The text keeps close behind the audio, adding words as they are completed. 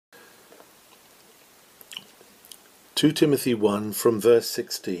2 Timothy 1 from verse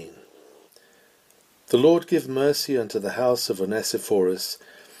 16. The Lord give mercy unto the house of Onesiphorus,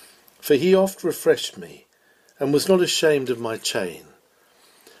 for he oft refreshed me, and was not ashamed of my chain.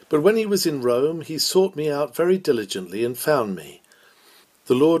 But when he was in Rome, he sought me out very diligently, and found me.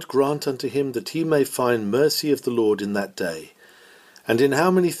 The Lord grant unto him that he may find mercy of the Lord in that day. And in how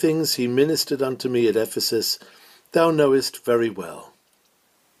many things he ministered unto me at Ephesus, thou knowest very well.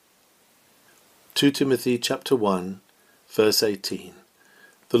 2 Timothy chapter 1, verse 18.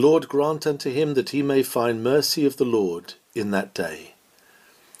 The Lord grant unto him that he may find mercy of the Lord in that day.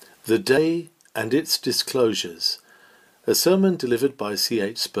 The Day and Its Disclosures, a sermon delivered by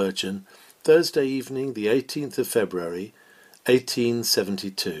C.H. Spurgeon, Thursday evening, the 18th of February,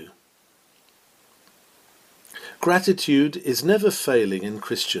 1872. Gratitude is never failing in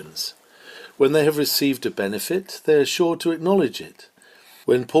Christians. When they have received a benefit, they are sure to acknowledge it.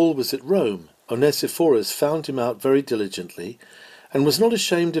 When Paul was at Rome, Onesiphorus found him out very diligently, and was not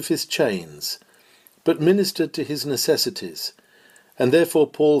ashamed of his chains, but ministered to his necessities, and therefore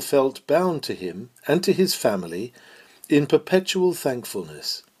Paul felt bound to him and to his family in perpetual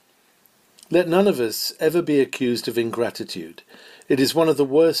thankfulness. Let none of us ever be accused of ingratitude. It is one of the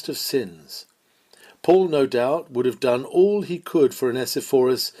worst of sins. Paul, no doubt, would have done all he could for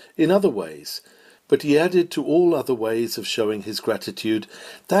Onesiphorus in other ways, but he added to all other ways of showing his gratitude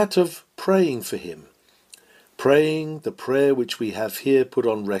that of praying for him. Praying the prayer which we have here put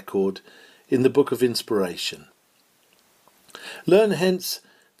on record in the Book of Inspiration. Learn hence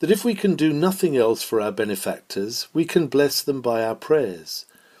that if we can do nothing else for our benefactors, we can bless them by our prayers.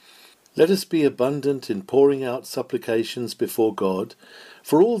 Let us be abundant in pouring out supplications before God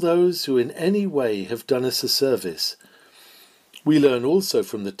for all those who in any way have done us a service. We learn also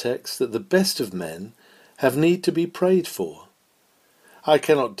from the text that the best of men have need to be prayed for. I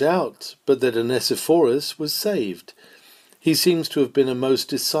cannot doubt but that Onesiphorus was saved. He seems to have been a most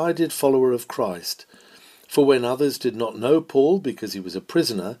decided follower of Christ, for when others did not know Paul because he was a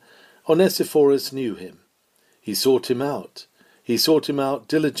prisoner, Onesiphorus knew him. He sought him out. He sought him out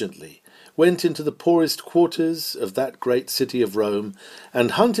diligently, went into the poorest quarters of that great city of Rome,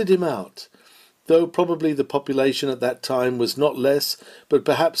 and hunted him out, though probably the population at that time was not less, but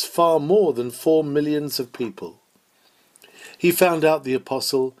perhaps far more than 4 millions of people. He found out the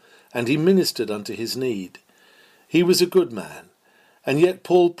apostle, and he ministered unto his need. He was a good man, and yet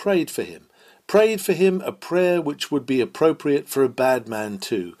Paul prayed for him a prayer which would be appropriate for a bad man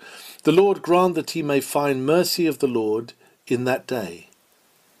too. The Lord grant that he may find mercy of the Lord in that day.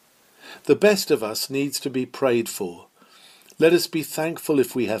 The best of us needs to be prayed for. Let us be thankful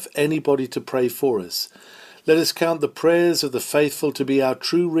if we have anybody to pray for us. Let us count the prayers of the faithful to be our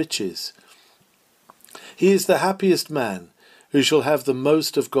true riches. He is the happiest man who shall have the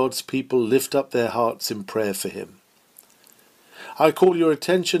most of God's people lift up their hearts in prayer for him. I call your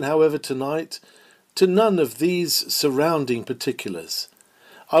attention, however, tonight to none of these surrounding particulars.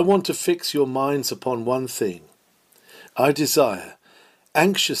 I want to fix your minds upon one thing. I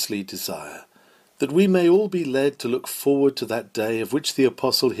anxiously desire, that we may all be led to look forward to that day of which the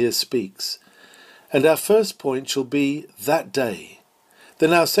apostle here speaks. And our first point shall be that day.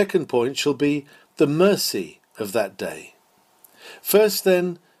 Then our second point shall be the mercy of that day. First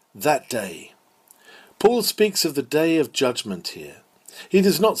then, that day. Paul speaks of the day of judgment here. He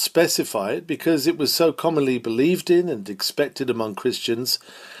does not specify it because it was so commonly believed in and expected among Christians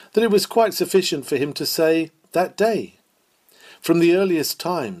that it was quite sufficient for him to say that day. From the earliest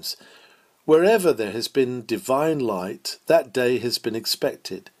times, wherever there has been divine light, that day has been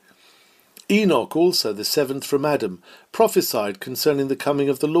expected. Enoch also, the seventh from Adam, prophesied concerning the coming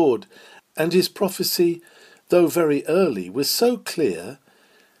of the Lord, and his prophecy, though very early, was so clear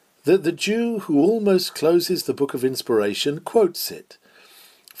that the Jew who almost closes the Book of Inspiration quotes it,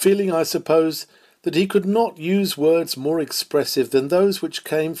 feeling, I suppose, that he could not use words more expressive than those which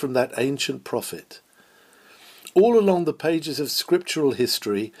came from that ancient prophet. All along the pages of scriptural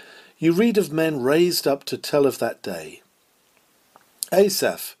history, you read of men raised up to tell of that day.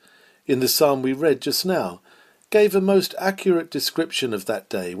 Asaph, in the psalm we read just now, gave a most accurate description of that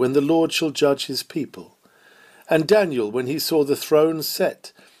day when the Lord shall judge his people. And Daniel, when he saw the throne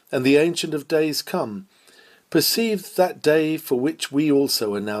set and the Ancient of Days come, perceived that day for which we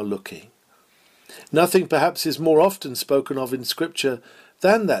also are now looking. Nothing perhaps is more often spoken of in Scripture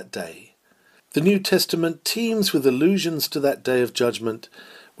than that day. The New Testament teems with allusions to that day of judgment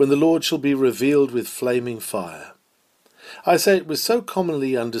when the Lord shall be revealed with flaming fire. I say it was so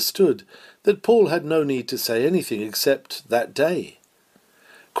commonly understood that Paul had no need to say anything except that day.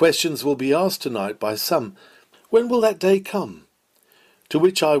 Questions will be asked tonight by some. When will that day come? To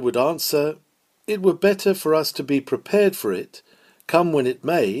which I would answer, It were better for us to be prepared for it, come when it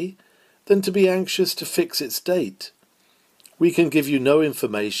may, than to be anxious to fix its date. We can give you no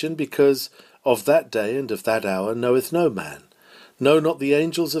information, because of that day and of that hour knoweth no man, no, not the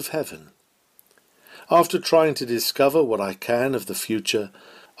angels of heaven. After trying to discover what I can of the future,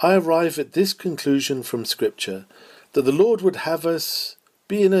 I arrive at this conclusion from Scripture, that the Lord would have us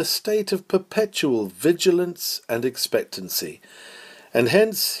be in a state of perpetual vigilance and expectancy, and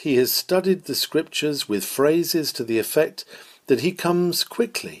hence he has studied the Scriptures with phrases to the effect that he comes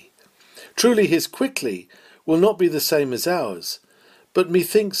quickly. Truly his quickly will not be the same as ours, but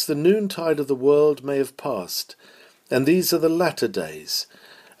methinks the noontide of the world may have passed, and these are the latter days,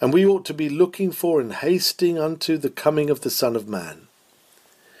 and we ought to be looking for and hasting unto the coming of the Son of Man.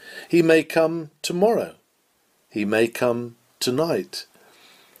 He may come tomorrow, he may come tonight,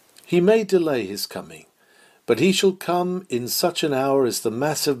 he may delay his coming, but he shall come in such an hour as the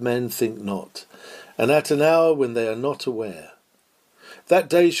mass of men think not, and at an hour when they are not aware. That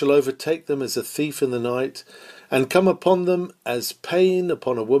day shall overtake them as a thief in the night, and come upon them as pain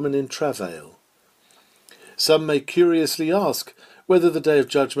upon a woman in travail. Some may curiously ask whether the day of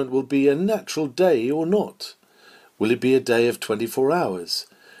judgment will be a natural day or not. Will it be a day of 24 hours?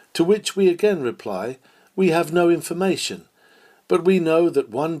 To which we again reply, we have no information, but we know that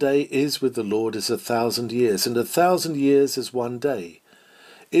one day is with the Lord as 1,000 years, and 1,000 years as one day.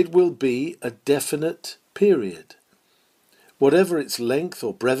 It will be a definite period. Whatever its length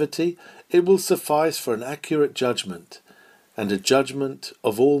or brevity, it will suffice for an accurate judgment, and a judgment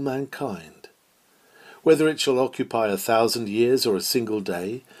of all mankind. Whether it shall occupy 1,000 years or a single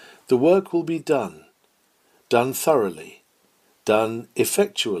day, the work will be done thoroughly, done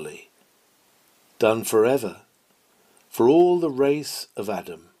effectually, done forever, for all the race of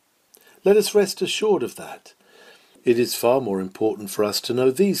Adam. Let us rest assured of that. It is far more important for us to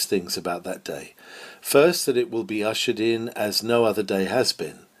know these things about that day. First, that it will be ushered in as no other day has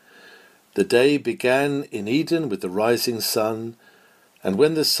been. The day began in Eden with the rising sun, and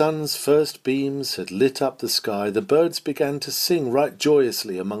when the sun's first beams had lit up the sky, the birds began to sing right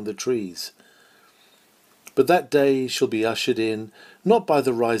joyously among the trees. But that day shall be ushered in not by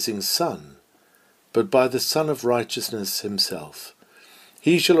the rising sun, but by the Son of Righteousness himself.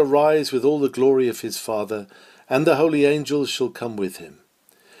 He shall arise with all the glory of his Father, and the holy angels shall come with him.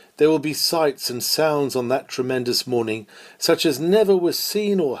 There will be sights and sounds on that tremendous morning, such as never was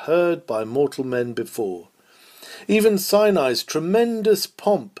seen or heard by mortal men before. Even Sinai's tremendous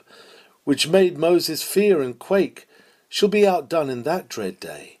pomp, which made Moses fear and quake, shall be outdone in that dread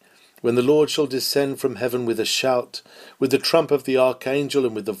day, when the Lord shall descend from heaven with a shout, with the trump of the archangel,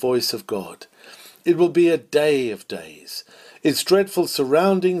 and with the voice of God. It will be a day of days. Its dreadful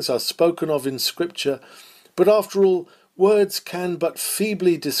surroundings are spoken of in Scripture, but after all, words can but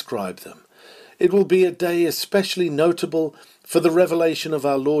feebly describe them. It will be a day especially notable for the revelation of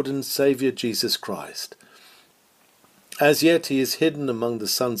our Lord and Saviour Jesus Christ. As yet he is hidden among the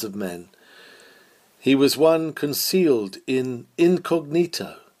sons of men. He was one concealed in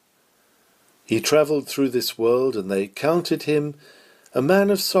incognito. He travelled through this world, and they counted him a man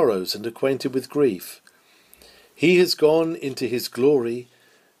of sorrows and acquainted with grief. He has gone into his glory,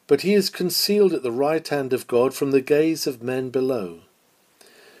 but he is concealed at the right hand of God from the gaze of men below.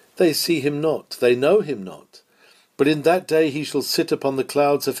 They see him not, they know him not, but in that day he shall sit upon the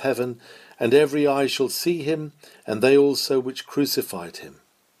clouds of heaven, and every eye shall see him, and they also which crucified him.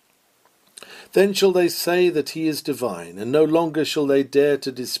 Then shall they say that he is divine, and no longer shall they dare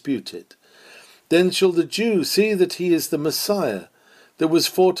to dispute it. Then shall the Jew see that he is the Messiah that was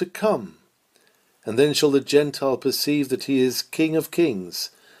for to come, and then shall the Gentile perceive that he is King of kings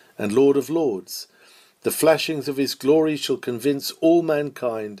and Lord of lords. The flashings of his glory shall convince all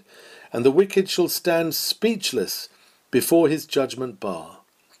mankind, and the wicked shall stand speechless before his judgment bar.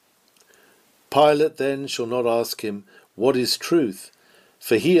 Pilate then shall not ask him, what is truth?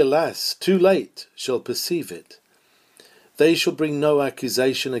 For he, alas, too late shall perceive it. They shall bring no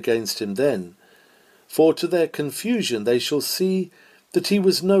accusation against him then, for to their confusion they shall see that he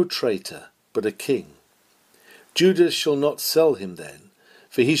was no traitor, but a king. Judas shall not sell him then,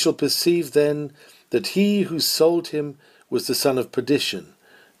 for he shall perceive then that he who sold him was the son of perdition,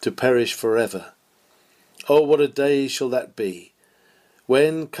 to perish forever. Oh, what a day shall that be,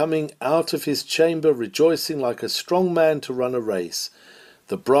 when, coming out of his chamber, rejoicing like a strong man to run a race,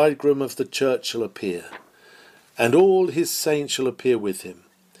 the bridegroom of the church shall appear, and all his saints shall appear with him.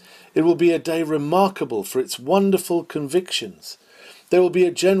 It will be a day remarkable for its wonderful convictions. There will be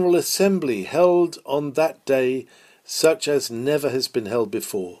a general assembly held on that day, such as never has been held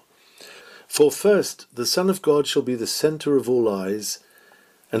before. For first, the Son of God shall be the centre of all eyes,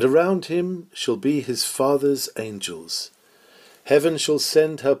 and around him shall be his Father's angels. Heaven shall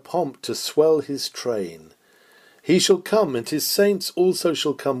send her pomp to swell his train. He shall come, and his saints also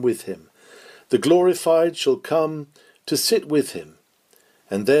shall come with him. The glorified shall come to sit with him,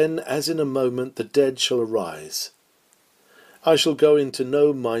 and then, as in a moment, the dead shall arise. I shall go into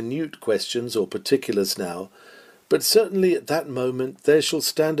no minute questions or particulars now, but certainly at that moment there shall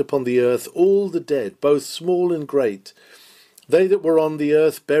stand upon the earth all the dead, both small and great, they that were on the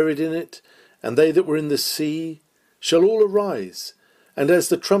earth buried in it, and they that were in the sea, shall all arise. And as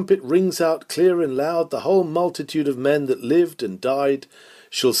the trumpet rings out clear and loud, the whole multitude of men that lived and died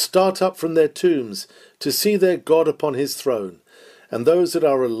shall start up from their tombs to see their God upon his throne. And those that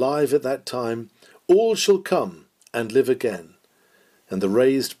are alive at that time, all shall come and live again, and the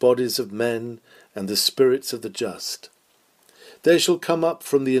raised bodies of men and the spirits of the just. There shall come up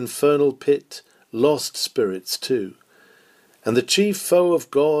from the infernal pit lost spirits too, and the chief foe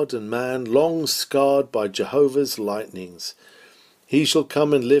of God and man, long scarred by Jehovah's lightnings. He shall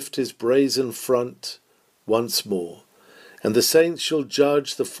come and lift his brazen front once more, and the saints shall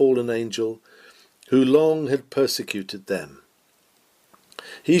judge the fallen angel, who long had persecuted them.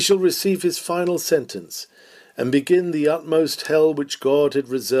 He shall receive his final sentence, and begin the utmost hell which God had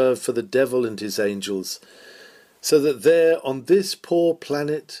reserved for the devil and his angels, so that there on this poor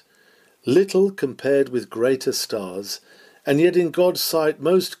planet, little compared with greater stars, and yet in God's sight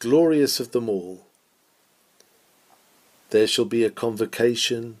most glorious of them all, there shall be a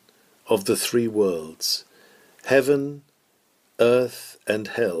convocation of the three worlds. Heaven, earth, and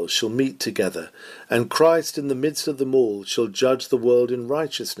hell shall meet together, and Christ in the midst of them all shall judge the world in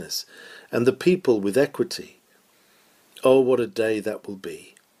righteousness, and the people with equity. Oh, what a day that will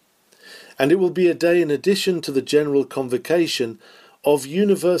be! And it will be a day, in addition to the general convocation, of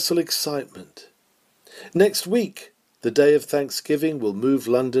universal excitement. Next week, the day of Thanksgiving will move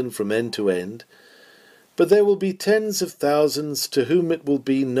London from end to end, but there will be tens of thousands to whom it will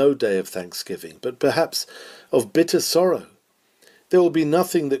be no day of thanksgiving, but perhaps of bitter sorrow. There will be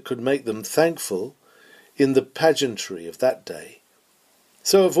nothing that could make them thankful in the pageantry of that day.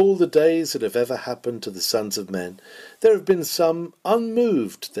 So of all the days that have ever happened to the sons of men, there have been some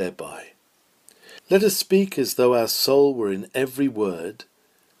unmoved thereby. Let us speak as though our soul were in every word.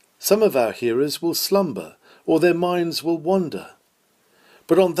 Some of our hearers will slumber, or their minds will wander.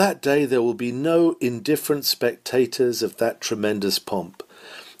 But on that day there will be no indifferent spectators of that tremendous pomp.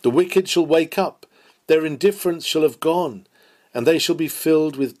 The wicked shall wake up, their indifference shall have gone, and they shall be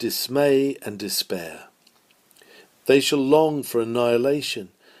filled with dismay and despair. They shall long for annihilation.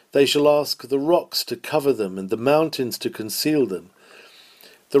 They shall ask the rocks to cover them and the mountains to conceal them.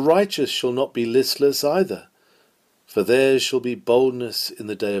 The righteous shall not be listless either, for theirs shall be boldness in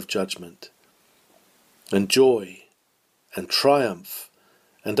the day of judgment, and joy, and triumph,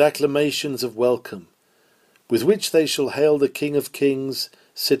 and acclamations of welcome, with which they shall hail the King of Kings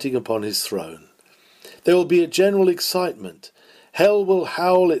sitting upon his throne. There will be a general excitement. Hell will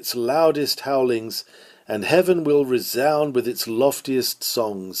howl its loudest howlings, and heaven will resound with its loftiest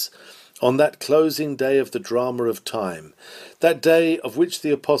songs on that closing day of the drama of time, that day of which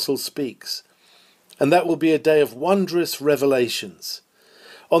the apostle speaks. And that will be a day of wondrous revelations.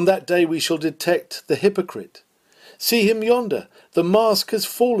 On that day we shall detect the hypocrite. See him yonder, the mask has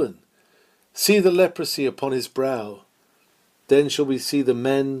fallen. See the leprosy upon his brow. Then shall we see the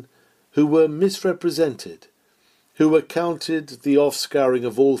men who were misrepresented, who were counted the offscouring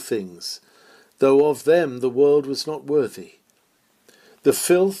of all things, though of them the world was not worthy. The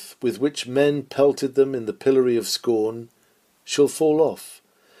filth with which men pelted them in the pillory of scorn shall fall off,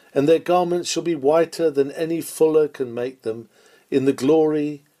 and their garments shall be whiter than any fuller can make them, in the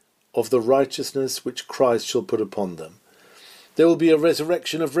glory of the righteousness which Christ shall put upon them. There will be a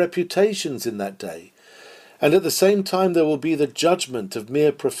resurrection of reputations in that day, and at the same time there will be the judgment of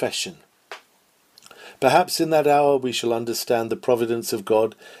mere profession. Perhaps in that hour we shall understand the providence of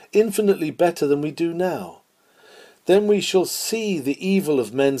God infinitely better than we do now. Then we shall see the evil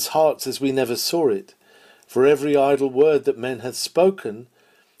of men's hearts as we never saw it, for every idle word that men hath spoken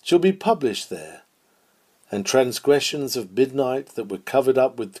shall be published there, and transgressions of midnight that were covered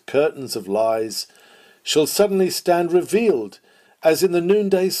up with curtains of lies shall suddenly stand revealed as in the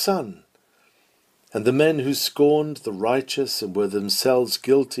noonday sun, and the men who scorned the righteous and were themselves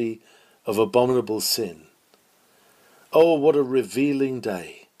guilty of abominable sin. Oh, what a revealing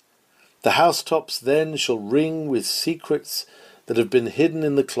day! The housetops then shall ring with secrets that have been hidden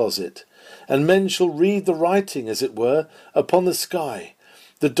in the closet, and men shall read the writing, as it were, upon the sky,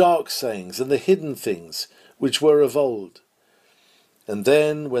 the dark sayings and the hidden things which were of old. And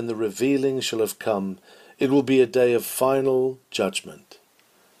then, when the revealing shall have come, it will be a day of final judgment.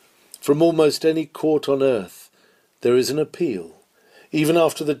 From almost any court on earth there is an appeal. Even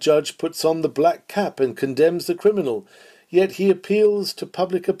after the judge puts on the black cap and condemns the criminal, yet he appeals to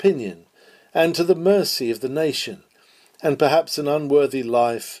public opinion and to the mercy of the nation, and perhaps an unworthy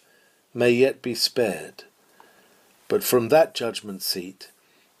life may yet be spared. But from that judgment seat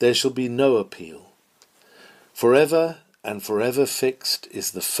there shall be no appeal. Forever and forever fixed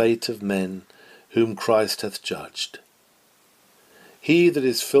is the fate of men whom Christ hath judged. He that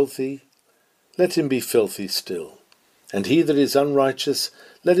is filthy, let him be filthy still, and he that is unrighteous,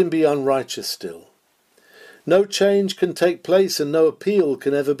 let him be unrighteous still. No change can take place, and no appeal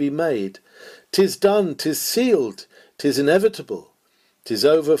can ever be made. 'Tis done, 'tis sealed, 'tis inevitable, 'tis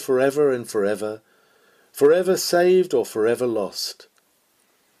over forever and forever, forever saved or forever lost.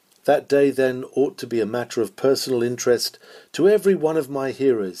 That day, then, ought to be a matter of personal interest to every one of my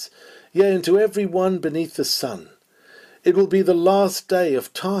hearers, yea, and to every one beneath the sun. It will be the last day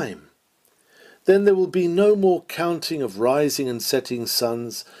of time. Then there will be no more counting of rising and setting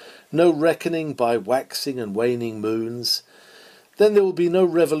suns, no reckoning by waxing and waning moons. Then there will be no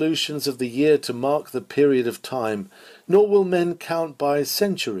revolutions of the year to mark the period of time, nor will men count by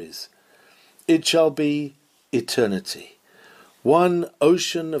centuries. It shall be eternity. One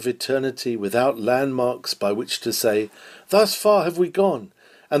ocean of eternity without landmarks by which to say, thus far have we gone,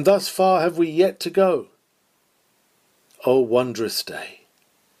 and thus far have we yet to go. O wondrous day!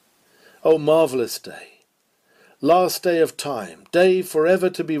 O marvellous day! Last day of time, day forever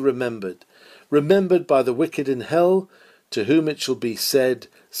to be remembered, remembered by the wicked in hell, to whom it shall be said,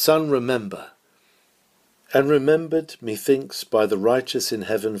 Son, remember. And remembered, methinks, by the righteous in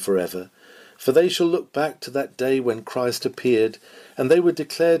heaven forever, for they shall look back to that day when Christ appeared, and they were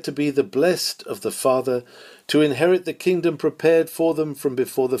declared to be the blessed of the Father, to inherit the kingdom prepared for them from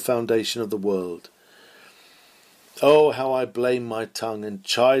before the foundation of the world. Oh, how I blame my tongue, and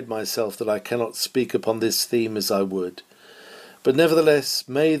chide myself that I cannot speak upon this theme as I would. But nevertheless,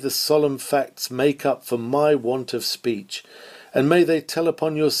 may the solemn facts make up for my want of speech, and may they tell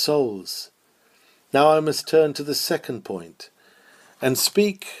upon your souls. Now I must turn to the second point, and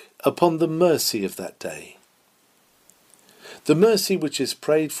speak upon the mercy of that day. The mercy which is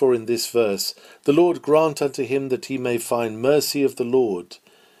prayed for in this verse, the Lord grant unto him that he may find mercy of the Lord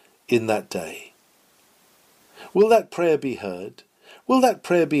in that day. Will that prayer be heard? Will that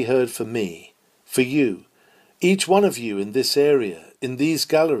prayer be heard for me, for you, each one of you in this area, in these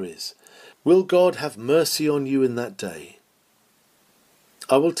galleries? Will God have mercy on you in that day?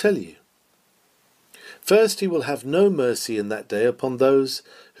 I will tell you. First, he will have no mercy in that day upon those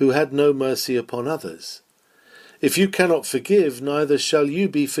who had no mercy upon others. If you cannot forgive, neither shall you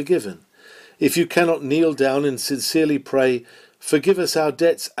be forgiven. If you cannot kneel down and sincerely pray, forgive us our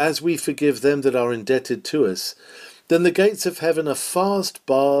debts as we forgive them that are indebted to us, then the gates of heaven are fast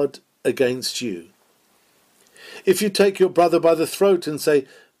barred against you. If you take your brother by the throat and say,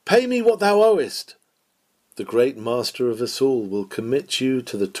 Pay me what thou owest, the great master of us all will commit you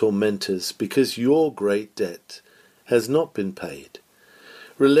to the tormentors, because your great debt has not been paid.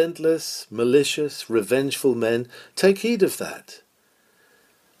 Relentless, malicious, revengeful men, take heed of that.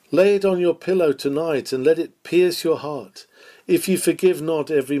 Lay it on your pillow tonight, and let it pierce your heart. If you forgive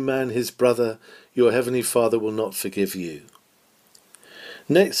not every man his brother, your heavenly Father will not forgive you.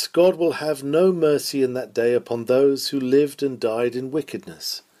 Next, God will have no mercy in that day upon those who lived and died in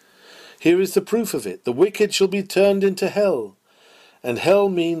wickedness. Here is the proof of it. The wicked shall be turned into hell. And hell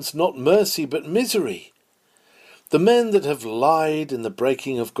means not mercy, but misery. The men that have lied in the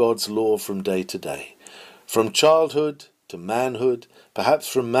breaking of God's law from day to day, from childhood to manhood, perhaps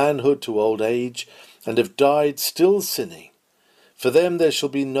from manhood to old age, and have died still sinning, for them there shall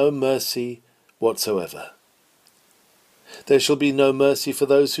be no mercy whatsoever. There shall be no mercy for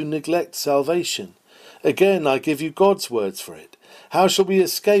those who neglect salvation. Again, I give you God's words for it. How shall we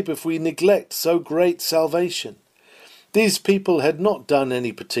escape if we neglect so great salvation? These people had not done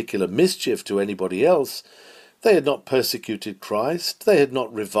any particular mischief to anybody else. They had not persecuted Christ. They had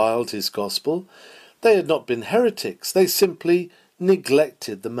not reviled his gospel. They had not been heretics. They simply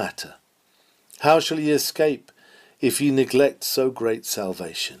neglected the matter. How shall ye escape if ye neglect so great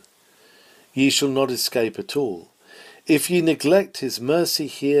salvation? Ye shall not escape at all. If ye neglect his mercy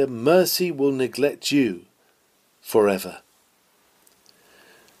here, mercy will neglect you forever.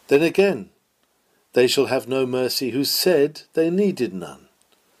 Then again, they shall have no mercy who said they needed none.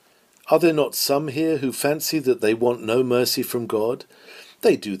 Are there not some here who fancy that they want no mercy from God?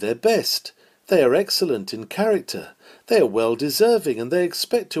 They do their best. They are excellent in character. They are well deserving, and they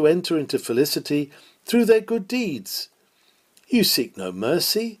expect to enter into felicity through their good deeds. You seek no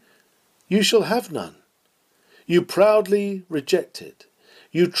mercy. You shall have none. You proudly reject it.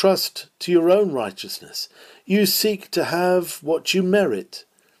 You trust to your own righteousness. You seek to have what you merit.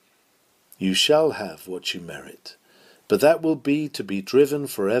 You shall have what you merit, but that will be to be driven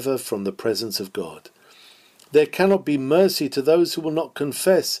forever from the presence of God. There cannot be mercy to those who will not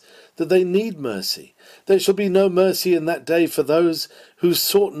confess that they need mercy. There shall be no mercy in that day for those who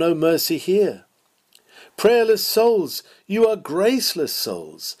sought no mercy here. Prayerless souls, you are graceless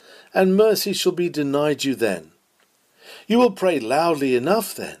souls, and mercy shall be denied you then. You will pray loudly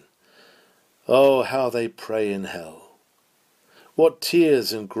enough then. Oh, how they pray in hell! What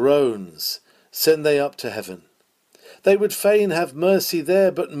tears and groans send they up to heaven! They would fain have mercy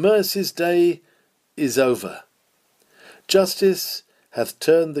there, but mercy's day is over. Justice hath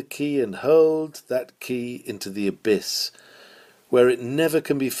turned the key and hurled that key into the abyss, where it never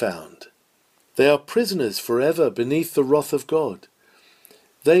can be found. They are prisoners forever beneath the wrath of God.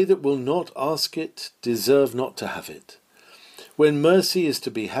 They that will not ask it deserve not to have it. When mercy is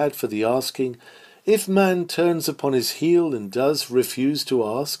to be had for the asking, if man turns upon his heel and does refuse to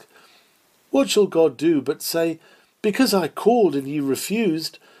ask, what shall God do but say, Because I called and ye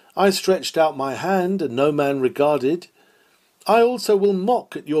refused, I stretched out my hand and no man regarded. I also will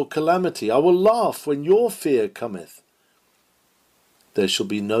mock at your calamity, I will laugh when your fear cometh. There shall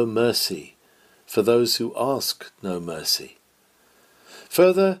be no mercy for those who ask no mercy.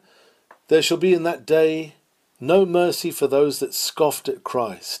 Further, there shall be in that day no mercy for those that scoffed at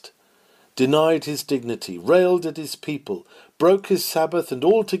Christ, denied his dignity, railed at his people, broke his Sabbath, and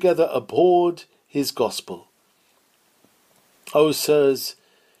altogether abhorred his gospel. O sirs,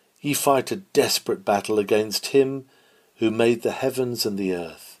 ye fight a desperate battle against him who made the heavens and the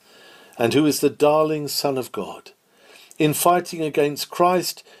earth, and who is the darling Son of God. In fighting against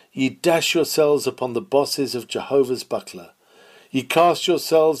Christ, ye dash yourselves upon the bosses of Jehovah's buckler. Ye cast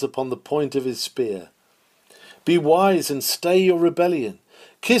yourselves upon the point of his spear. Be wise and stay your rebellion.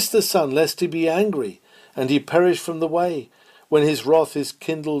 Kiss the Son, lest he be angry, and he perish from the way, when his wrath is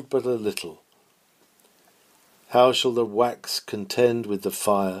kindled but a little. How shall the wax contend with the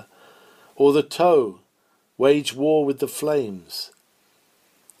fire, or the tow wage war with the flames?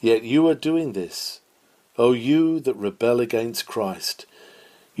 Yet you are doing this, O you that rebel against Christ.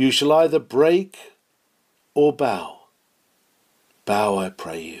 You shall either break or bow. Bow, I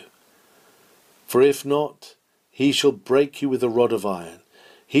pray you. For if not, he shall break you with a rod of iron.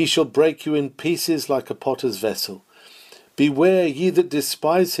 He shall break you in pieces like a potter's vessel. Beware, ye that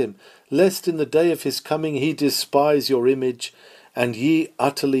despise him, lest in the day of his coming he despise your image, and ye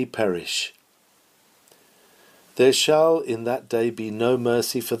utterly perish. There shall in that day be no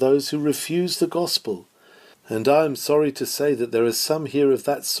mercy for those who refuse the gospel, and I am sorry to say that there are some here of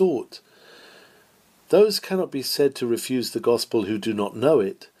that sort. Those cannot be said to refuse the gospel who do not know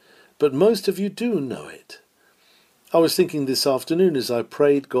it, but most of you do know it. I was thinking this afternoon as I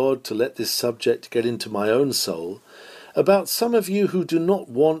prayed God to let this subject get into my own soul, about some of you who do not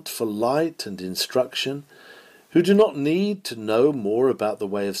want for light and instruction, who do not need to know more about the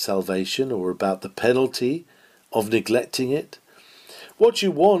way of salvation or about the penalty of neglecting it. What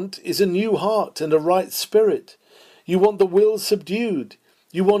you want is a new heart and a right spirit. You want the will subdued.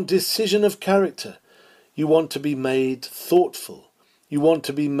 You want decision of character. You want to be made thoughtful. You want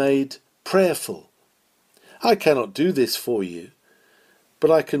to be made prayerful. I cannot do this for you, but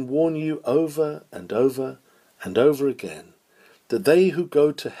I can warn you over and over and over again that they who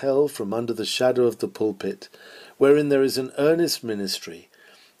go to hell from under the shadow of the pulpit, wherein there is an earnest ministry,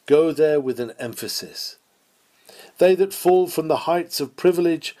 go there with an emphasis. They that fall from the heights of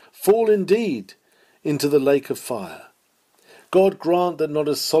privilege fall indeed into the lake of fire. God grant that not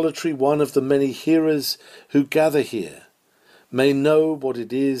a solitary one of the many hearers who gather here may know what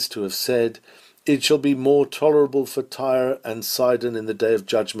it is to have said, It shall be more tolerable for Tyre and Sidon in the day of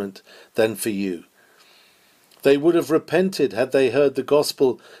judgment than for you. They would have repented had they heard the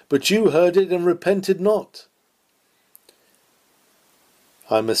gospel, but you heard it and repented not.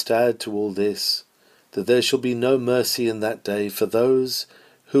 I must add to all this that there shall be no mercy in that day for those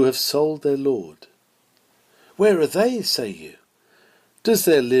who have sold their Lord. Where are they, say you? Does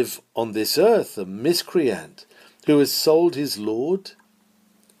there live on this earth a miscreant who has sold his Lord?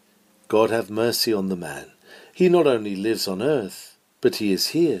 God have mercy on the man. He not only lives on earth, but he is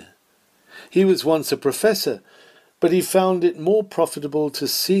here. He was once a professor, but he found it more profitable to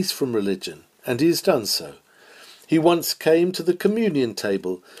cease from religion, and he has done so. He once came to the communion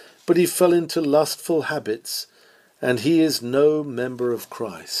table, but he fell into lustful habits, and he is no member of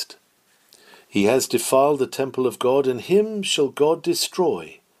Christ. He has defiled the temple of God, and him shall God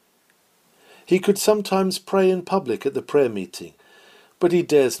destroy. He could sometimes pray in public at the prayer meeting, but he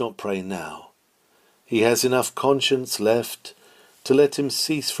dares not pray now. He has enough conscience left to let him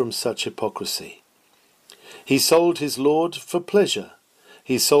cease from such hypocrisy. He sold his Lord for pleasure.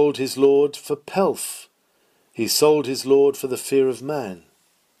 He sold his Lord for pelf. He sold his Lord for the fear of man.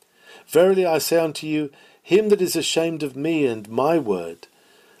 Verily I say unto you, him that is ashamed of me and my word,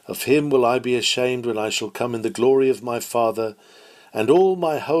 of him will I be ashamed when I shall come in the glory of my Father, and all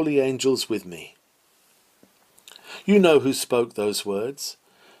my holy angels with me. You know who spoke those words.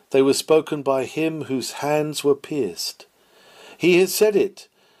 They were spoken by him whose hands were pierced. He has said it,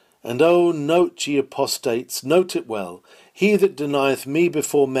 and oh, note, ye apostates, note it well. He that denieth me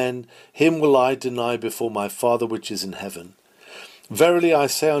before men, him will I deny before my Father which is in heaven. Verily I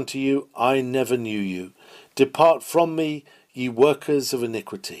say unto you, I never knew you. Depart from me, ye workers of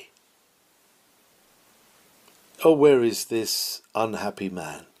iniquity. Oh, where is this unhappy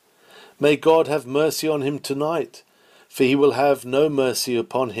man? May God have mercy on him tonight, for he will have no mercy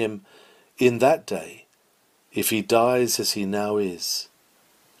upon him in that day, if he dies as he now is.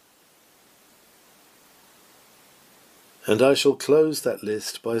 And I shall close that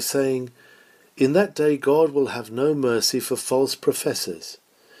list by saying, in that day God will have no mercy for false professors.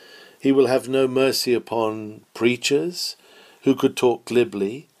 He will have no mercy upon preachers who could talk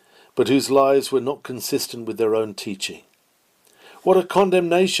glibly, but whose lives were not consistent with their own teaching. What a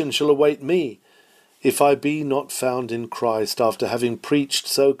condemnation shall await me, if I be not found in Christ after having preached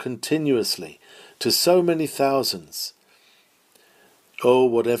so continuously to so many thousands. Oh,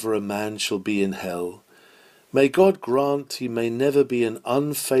 whatever a man shall be in hell, may God grant he may never be an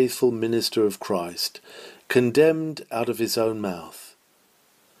unfaithful minister of Christ, condemned out of his own mouth.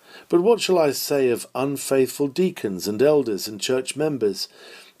 But what shall I say of unfaithful deacons and elders and church members?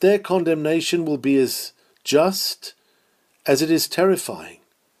 Their condemnation will be as just as it is terrifying.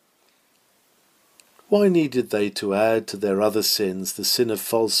 Why needed they to add to their other sins the sin of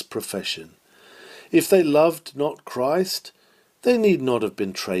false profession? If they loved not Christ, they need not have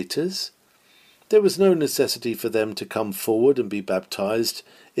been traitors. There was no necessity for them to come forward and be baptized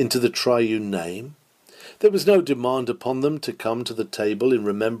into the triune name. There was no demand upon them to come to the table in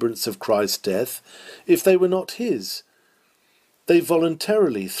remembrance of Christ's death if they were not his. They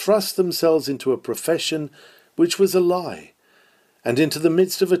voluntarily thrust themselves into a profession which was a lie, and into the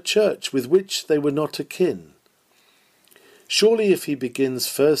midst of a church with which they were not akin. Surely if he begins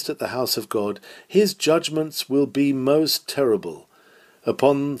first at the house of God, his judgments will be most terrible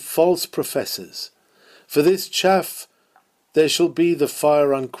upon false professors. For this chaff there shall be the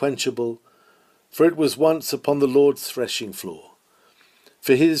fire unquenchable, for it was once upon the Lord's threshing floor.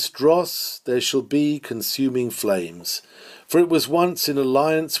 For his dross there shall be consuming flames, for it was once in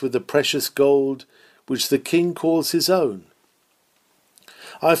alliance with the precious gold, which the king calls his own.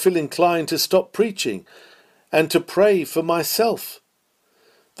 I feel inclined to stop preaching and to pray for myself.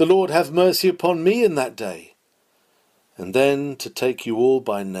 The Lord have mercy upon me in that day. And then to take you all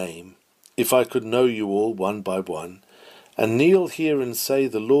by name, if I could know you all one by one, and kneel here and say,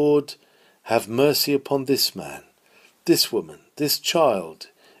 the Lord have mercy upon this man, this woman, this child,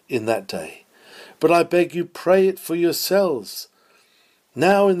 in that day. But I beg you, pray it for yourselves.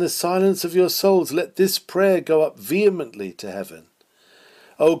 Now in the silence of your souls, let this prayer go up vehemently to heaven.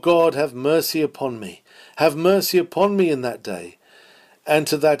 O God, have mercy upon me. Have mercy upon me in that day. And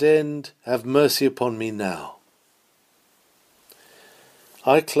to that end, have mercy upon me now.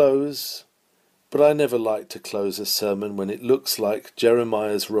 I close, but I never like to close a sermon when it looks like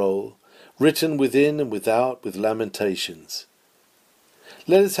Jeremiah's roll, written within and without with lamentations.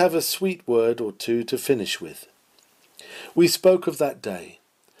 Let us have a sweet word or two to finish with. We spoke of that day.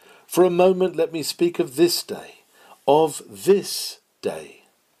 For a moment let me speak of this day, of this day.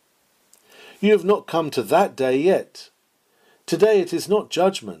 You have not come to that day yet. Today it is not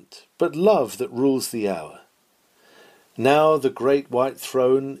judgment, but love that rules the hour. Now the great white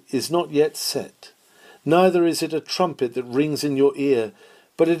throne is not yet set, neither is it a trumpet that rings in your ear,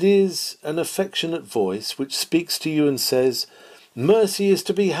 but it is an affectionate voice which speaks to you and says, mercy is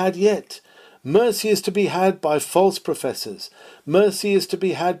to be had yet. Mercy is to be had by false professors. Mercy is to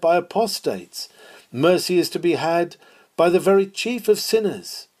be had by apostates. Mercy is to be had by the very chief of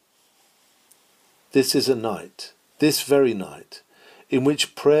sinners. This is a night, this very night, in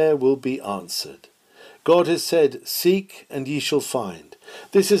which prayer will be answered. God has said, seek and ye shall find.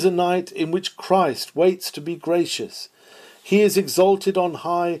 This is a night in which Christ waits to be gracious. He is exalted on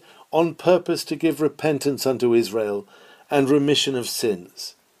high on purpose to give repentance unto Israel and remission of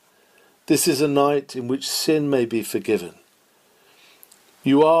sins. This is a night in which sin may be forgiven.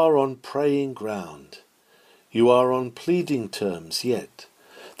 You are on praying ground. You are on pleading terms yet.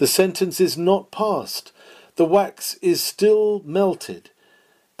 The sentence is not passed. The wax is still melted,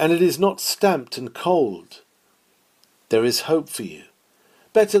 and it is not stamped and cold. There is hope for you.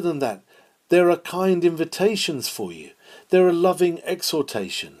 Better than that, there are kind invitations for you. There are loving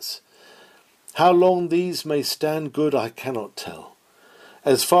exhortations. How long these may stand good, I cannot tell.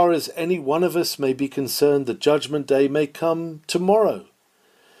 As far as any one of us may be concerned, the judgment day may come tomorrow.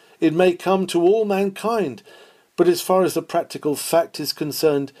 It may come to all mankind, but as far as the practical fact is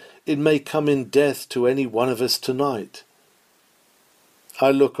concerned, it may come in death to any one of us tonight.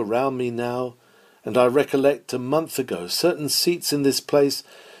 I look around me now, and I recollect a month ago certain seats in this place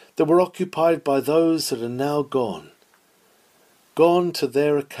that were occupied by those that are now gone to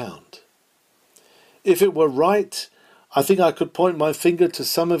their account. If it were right, I think I could point my finger to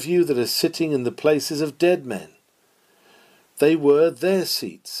some of you that are sitting in the places of dead men. They were their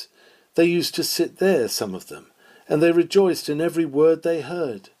seats. They used to sit there, some of them, and they rejoiced in every word they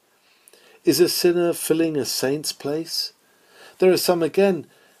heard. Is a sinner filling a saint's place? There are some again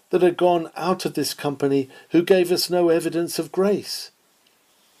that are gone out of this company who gave us no evidence of grace.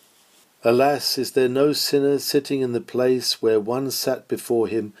 Alas, is there no sinner sitting in the place where one sat before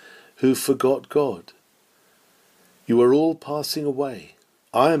him who forgot God? You are all passing away.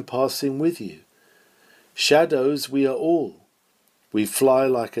 I am passing with you. Shadows we are all. We fly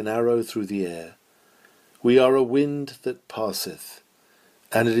like an arrow through the air. We are a wind that passeth,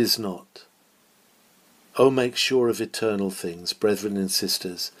 and it is not. Oh, make sure of eternal things, brethren and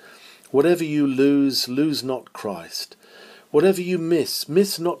sisters. Whatever you lose, lose not Christ. Whatever you miss,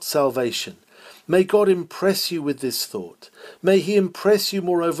 miss not salvation. May God impress you with this thought. May he impress you,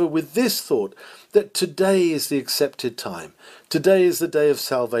 moreover, with this thought, that today is the accepted time. Today is the day of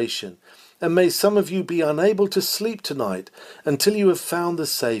salvation. And may some of you be unable to sleep tonight until you have found the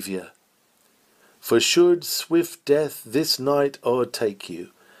Saviour. For should swift death this night o'ertake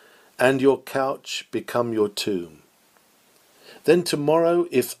you, and your couch become your tomb, then tomorrow,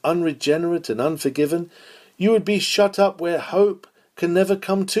 if unregenerate and unforgiven, you would be shut up where hope can never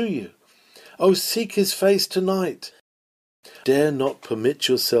come to you. Oh, seek his face tonight. Dare not permit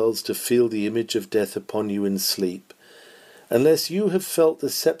yourselves to feel the image of death upon you in sleep, unless you have felt the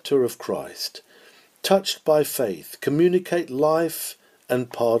sceptre of Christ, touched by faith, communicate life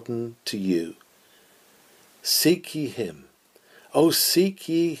and pardon to you. Seek ye him. Oh, seek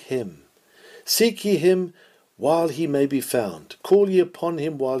ye him. Seek ye him while he may be found. Call ye upon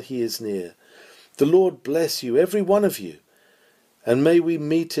him while he is near. The Lord bless you, every one of you, and may we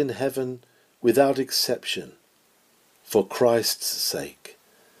meet in heaven without exception, for Christ's sake.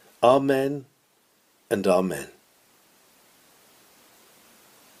 Amen and amen.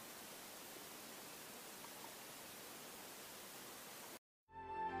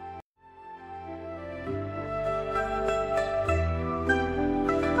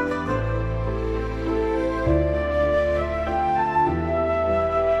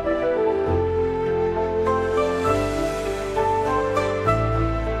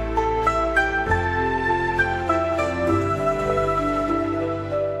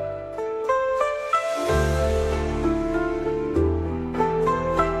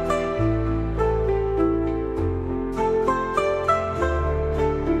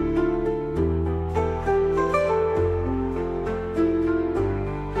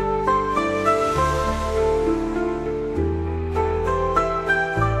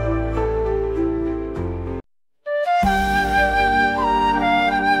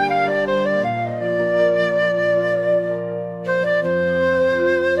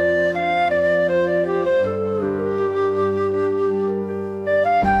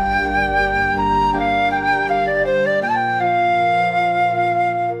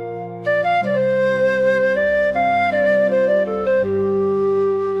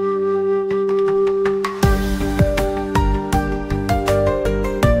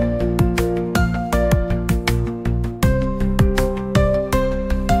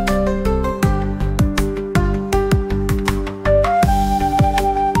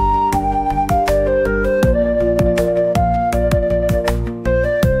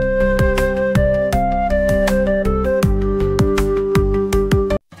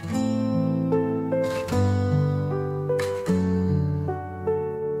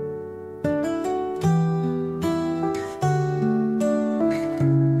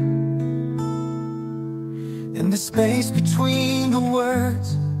 Space between the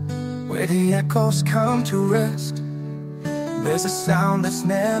words, where the echoes come to rest, there's a sound that's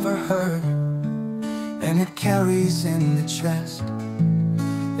never heard, and it carries in the chest.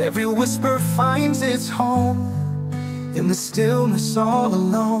 Every whisper finds its home in the stillness all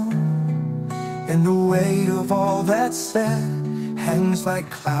alone, and the weight of all that's said hangs like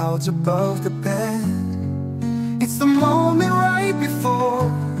clouds above the bed. It's the moment right before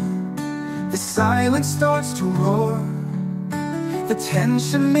the silence starts to roar, The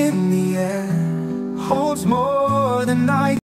tension in the air holds more than I